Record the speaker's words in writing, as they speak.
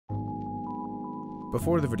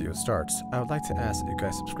Before the video starts, I would like to ask that you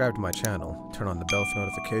guys subscribe to my channel, turn on the bell for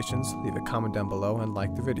notifications, leave a comment down below, and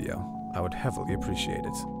like the video. I would heavily appreciate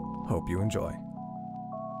it. Hope you enjoy.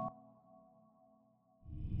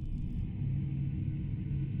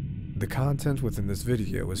 The content within this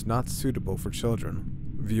video is not suitable for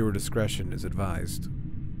children. Viewer discretion is advised.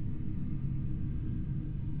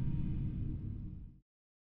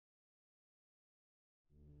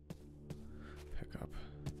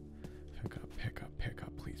 Pick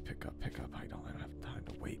up, please pick up. I don't have time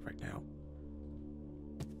to wait right now.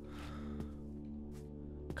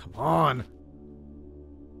 Come on!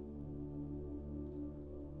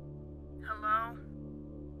 Hello?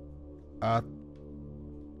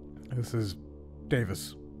 This is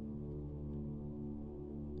Davis.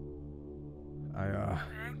 Okay.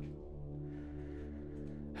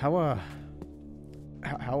 How are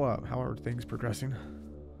things progressing?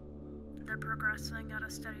 They're progressing at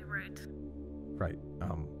a steady rate. Right,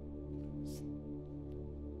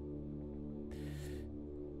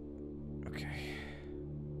 okay.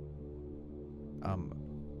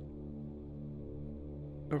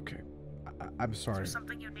 Okay. I'm sorry. Is there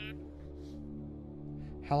something you need?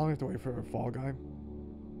 How long do I have to wait for a fall guy?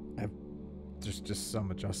 There's just some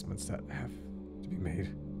adjustments that have to be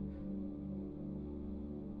made.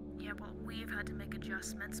 Yeah, well, we've had to make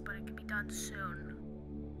adjustments, but it can be done soon.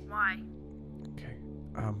 Why? Okay.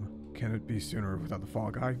 Can it be sooner without the fall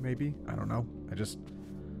guy, maybe? I don't know. The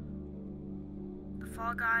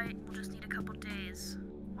fall guy will just need a couple days.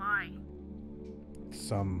 Why?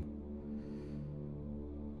 Some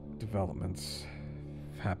developments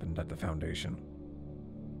happened at the Foundation.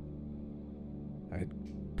 I'd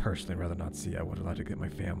personally rather not see. I would have liked to get my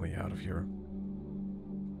family out of here.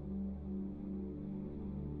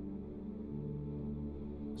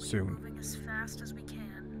 Soon. We're moving as fast as we can.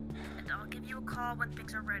 And I'll give you a call when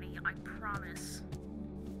things are ready, I promise.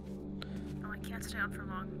 Oh, I can't stay on for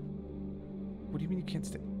long. What do you mean you can't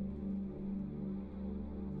stay?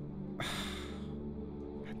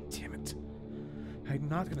 God damn it. I'm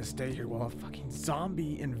not gonna stay here while a fucking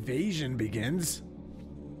zombie invasion begins.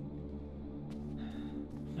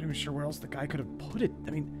 I'm not even sure where else the guy could have put it.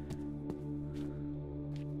 I mean,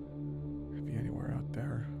 could be anywhere out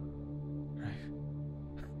there. Right.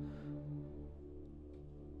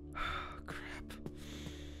 Crap.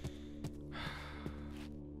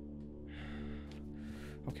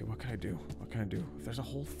 Okay, what can I do? What can I do? If there's a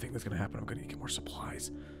whole thing that's gonna happen, I'm gonna need to get more supplies.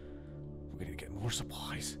 I'm gonna need to get more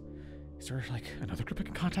supplies. Is there, like, another group I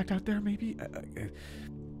can contact out there, maybe?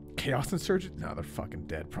 Chaos Insurgent? No, they're fucking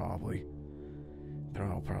dead, probably. They're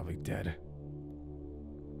all probably dead.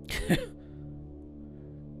 No,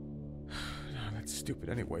 that's stupid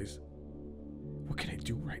anyways. What can I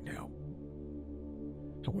do right now?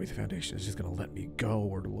 No way the Foundation is just gonna let me go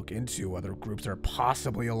or to look into other groups that are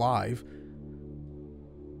possibly alive.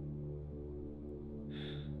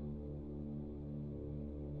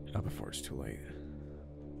 Not before it's too late.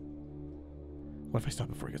 What if I stop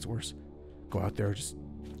before it gets worse? Go out there, just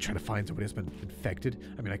try to find somebody that's been infected.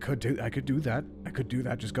 I mean, I could do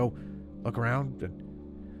that. Just go look around and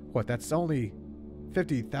what? That's only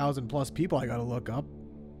 50,000 plus people I gotta look up.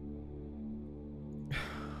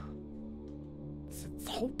 It's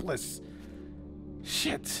hopeless.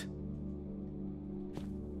 Shit.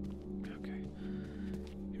 Okay.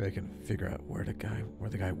 Maybe I can figure out where the guy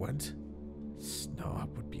went. No, that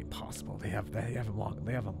would be impossible. They have him on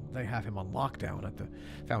lockdown at the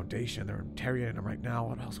Foundation. They're interrogating him right now.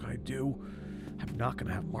 What else can I do? I'm not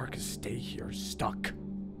gonna have Marcus stay here stuck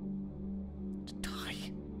to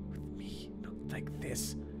die with me, not like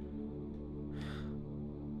this.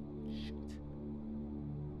 Shit.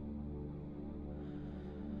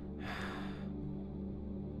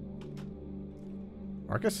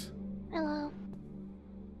 Marcus? Hello.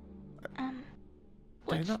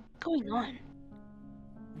 What's going on?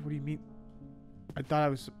 What do you mean? I thought I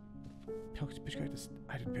was.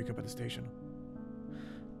 I didn't pick up at the station.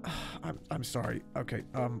 I'm sorry. Okay.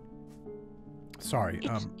 Sorry.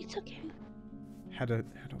 It's okay. Had to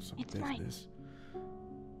handle some It's business.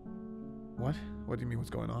 What? What do you mean? What's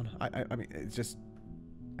going on? I mean, it's just.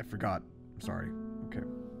 I forgot. I'm sorry. Okay.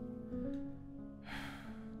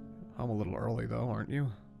 I'm a little early though, aren't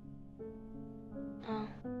you? Oh,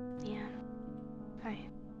 yeah. I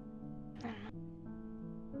don't know.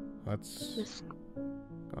 What's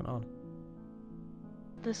going on?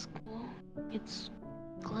 The school, it's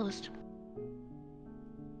closed.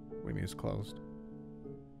 What do you mean it's closed?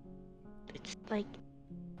 It's like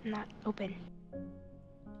not open.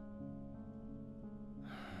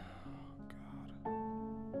 God.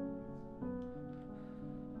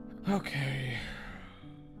 Okay.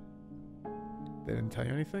 They didn't tell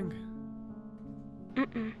you anything?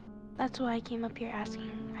 Mm-mm. That's why I came up here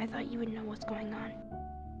asking. I thought you would know what's going on.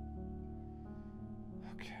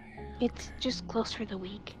 Okay. It's just closed for the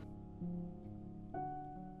week.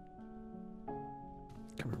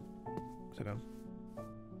 Come here. Sit down.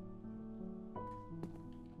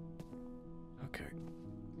 Okay.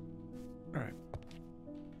 Alright.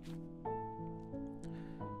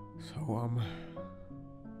 So,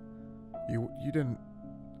 you didn't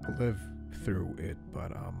live through it,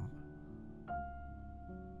 but,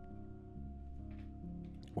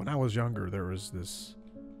 when I was younger, there was this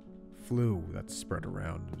flu that spread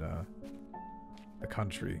around, the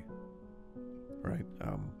country, right?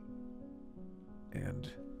 And,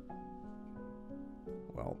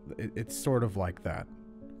 well, it's sort of like that,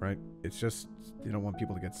 right? It's just, you don't want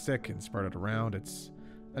people to get sick and spread it around. It's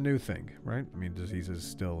a new thing, right? I mean, diseases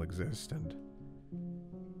still exist and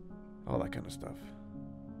all that kind of stuff.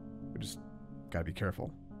 We just gotta be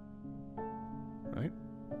careful, right?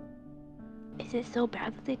 Is it so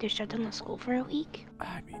bad that they just shut down the school for a week?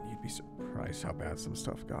 I mean, you'd be surprised how bad some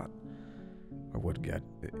stuff got, or would get.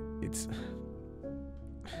 It's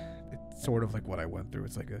sort of like what I went through.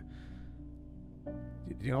 It's like a...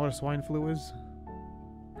 Do you know what a swine flu is?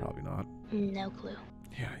 Probably not. No clue.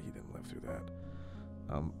 Yeah, you didn't live through that.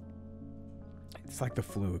 It's like the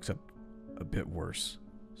flu, except a bit worse,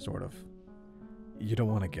 sort of. You don't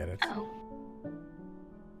want to get it. Oh.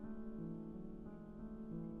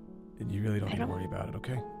 And you really don't need to worry about it,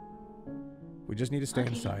 okay? We just need to stay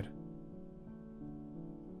inside.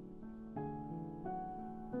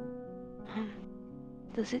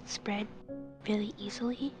 Does it spread really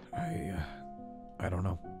easily? I don't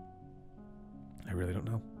know. I really don't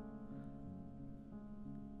know.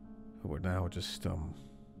 We're now just,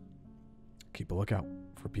 keep a lookout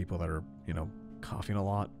for people that are, you know, coughing a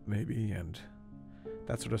lot, maybe, and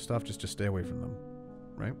that sort of stuff. Just stay away from them,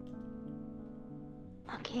 right?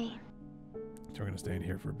 Okay. So we're gonna stay in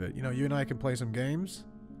here for a bit. You know, you and I can play some games,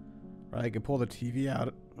 right? I can pull the TV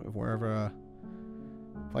out of wherever I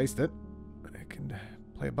placed it. I can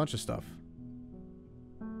play a bunch of stuff.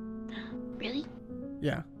 Really?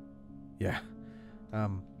 Yeah. Yeah.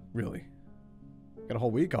 Really. Got a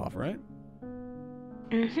whole week off, right?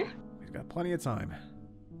 Mm-hmm. He's got plenty of time.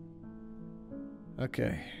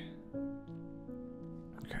 Okay.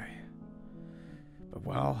 But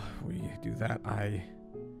while we do that, I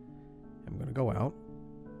am going to go out.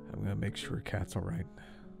 I'm going to make sure Kat's alright.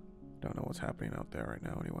 Don't know what's happening out there right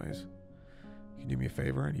now anyways. Can you do me a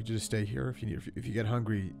favor? I need you to stay here. If you get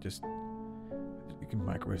hungry, just... You can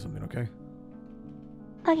microwave something, okay?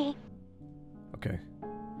 Okay. Okay.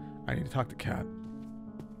 I need to talk to Kat.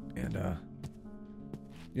 And,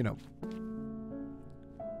 you know,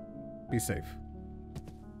 be safe.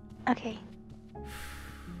 Okay.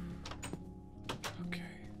 Okay.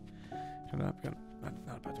 I'm not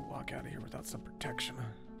about to walk out of here without some protection.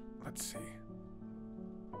 Let's see.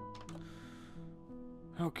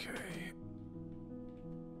 Okay.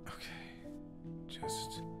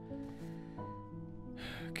 Just...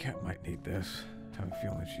 Kat might need this. I have a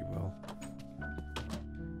feeling she will.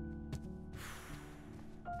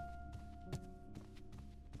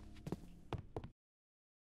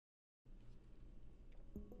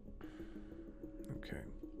 Okay,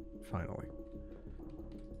 finally.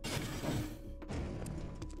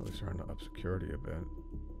 At least starting to up security a bit.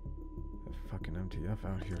 That fucking MTF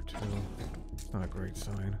out here too. It's not a great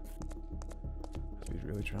sign. He's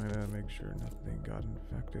really trying to make sure nothing got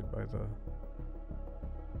infected by the...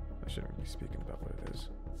 I shouldn't be speaking about what it is.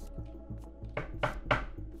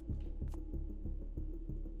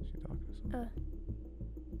 Is she talking to someone?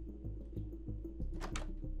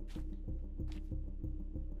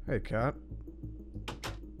 Hey, Kat.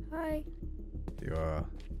 Hi. You,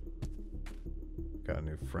 got a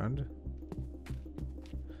new friend?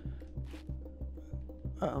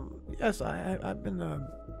 Yes, I've been,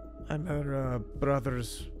 I'm her,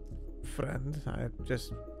 brother's friend. I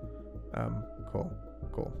just, cool.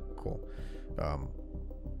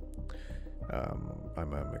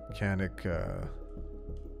 I'm a mechanic,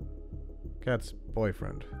 Kat's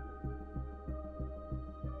boyfriend.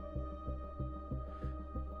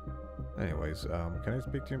 Anyways, can I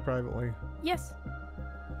speak to you privately? Yes.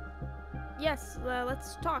 Yes,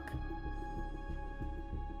 let's talk.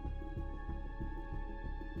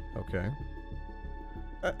 Okay.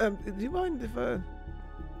 Do you mind if,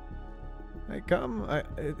 I come?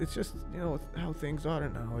 It's just, you know, how things are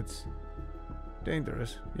now. It's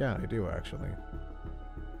dangerous. Yeah, I do, actually.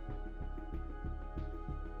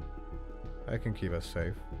 I can keep us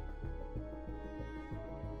safe.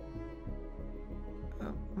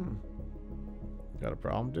 Got a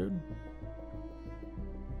problem, dude?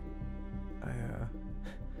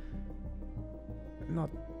 Not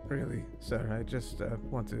really, sir. I just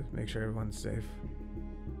want to make sure everyone's safe.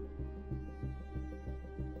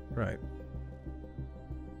 Right.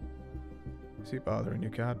 Is he bothering you,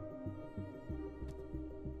 Cat?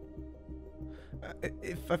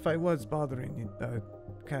 If I was bothering you,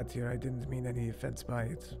 Cat here, I didn't mean any offense by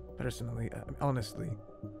it, personally, honestly.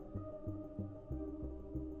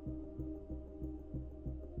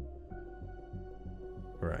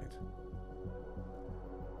 Right.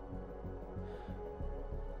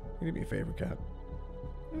 Can you do me a favor, Cat?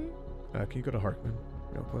 Can you go to Harkman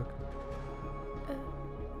real quick?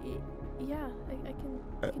 Yeah, I can do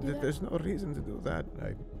that. There's no reason to do that.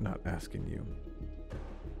 I'm not asking you.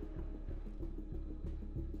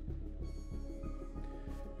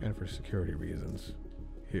 And for security reasons,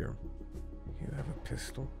 here, you have a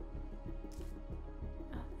pistol.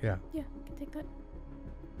 Yeah. Yeah, I can take that.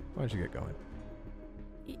 Why don't you get going?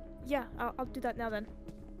 Yeah, I'll do that now then.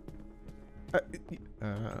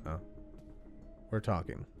 We're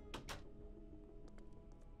talking.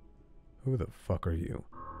 Who the fuck are you?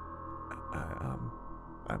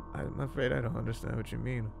 I'm afraid I don't understand what you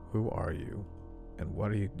mean. Who are you? And what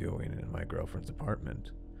are you doing in my girlfriend's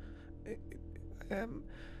apartment?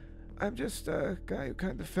 I'm just a guy who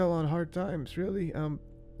kind of fell on hard times, really.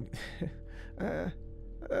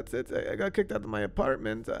 That's it. I got kicked out of my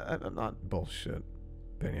apartment. I'm not bullshit.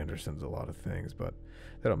 Benny Anderson's a lot of things, but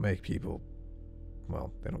they don't make people,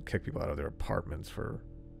 well, they don't kick people out of their apartments for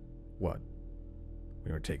what?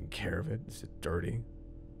 We were taking care of it. Is it dirty?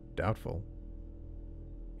 Doubtful.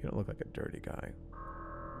 You don't look like a dirty guy.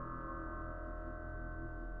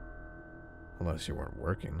 Unless you weren't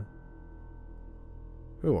working.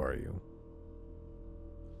 Who are you?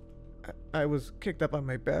 I was kicked up by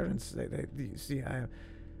my parents. You see,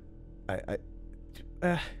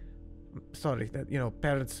 sorry that,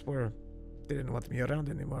 parents they didn't want me around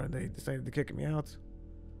anymore and they decided to kick me out.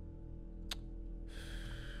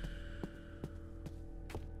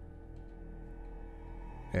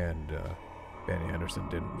 And, Benny Anderson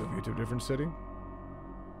didn't move you to a different city?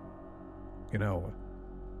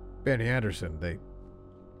 Benny Anderson, they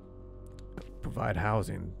provide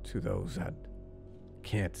housing to those that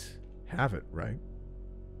can't have it, right?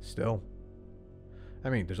 Still. I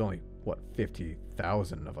mean, there's only,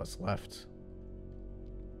 50,000 of us left.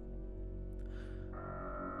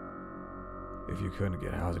 If you couldn't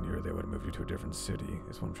get housing here, they would have moved you to a different city,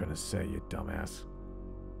 is what I'm trying to say, you dumbass.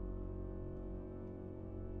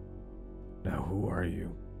 Now, who are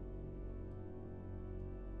you?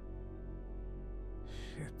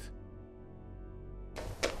 Shit.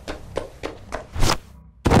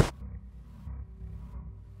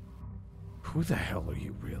 Who the hell are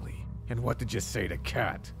you really? And what did you say to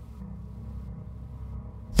Kat?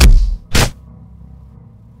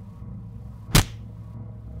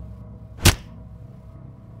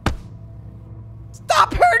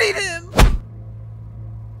 Stop hurting him!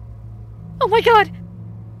 Oh my god!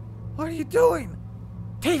 What are you doing?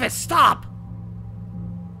 David, stop!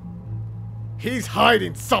 He's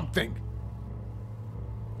hiding something.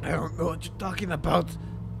 I don't know what you're talking about.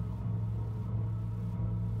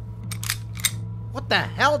 What the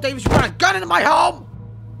hell, David? You brought a gun into my home?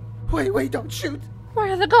 Wait, don't shoot.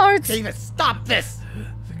 Where are the guards? David, stop this!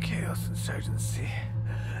 The Chaos Insurgency.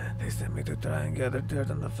 They sent me to try and gather dirt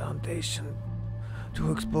on the Foundation.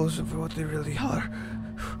 To expose them for what they really are.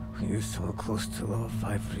 We used someone close to level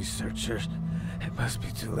 5 researchers. It must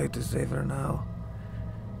be too late to save her now.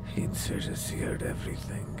 The Insurgency heard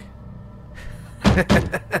everything.